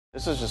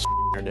This is just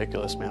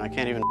ridiculous, man. I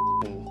can't even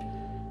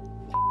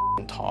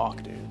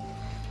talk, dude.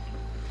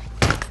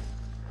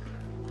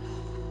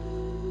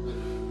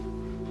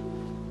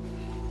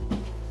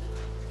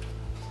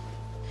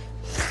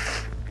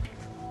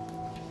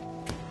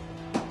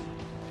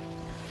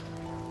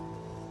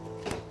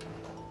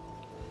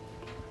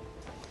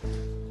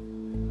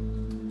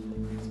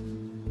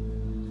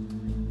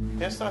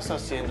 ¿Qué estás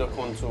haciendo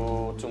con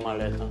tu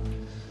maleta?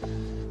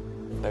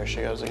 There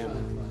she goes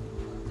again.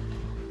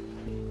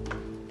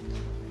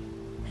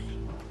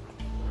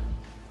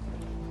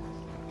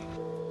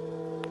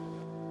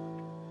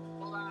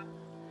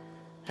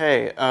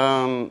 Hey,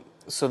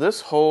 so this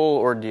whole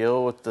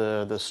ordeal with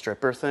the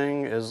stripper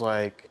thing is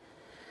like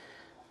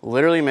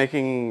literally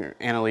making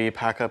Anali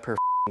pack up her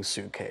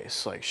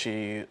suitcase. Like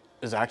she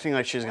is acting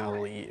like she's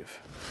gonna leave.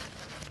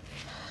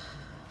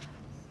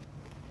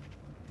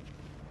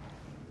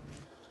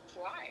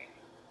 Why?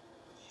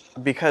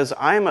 Because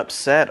I'm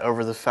upset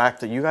over the fact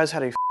that you guys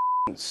had a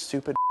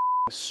stupid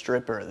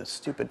stripper at this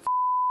stupid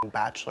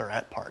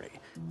bachelorette party.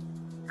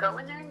 Go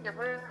in there and give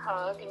her a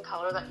hug and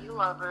tell her that you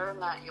love her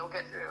and that you'll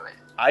get through it.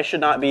 I should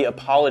not be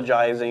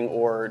apologizing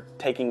or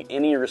taking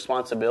any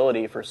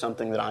responsibility for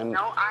something that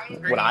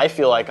what I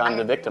feel like I'm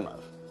the victim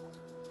of.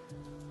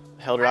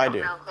 The hell did I do?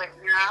 You're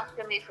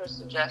asking me for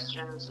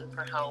suggestions and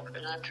for help,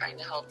 and I'm trying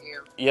to help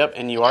you. Yep,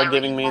 and you are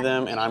giving me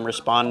them, and I'm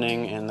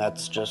responding, and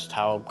that's just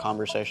how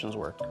conversations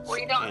work. Well,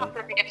 you don't have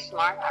to be a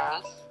smart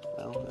ass.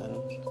 Well,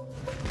 then.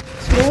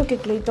 Creo que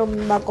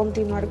Clayton va a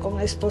continuar con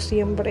esto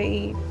siempre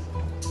y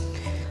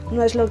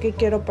no es lo que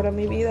quiero para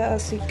mi vida,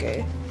 así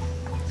que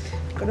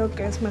creo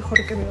que es mejor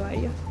que me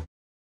vaya.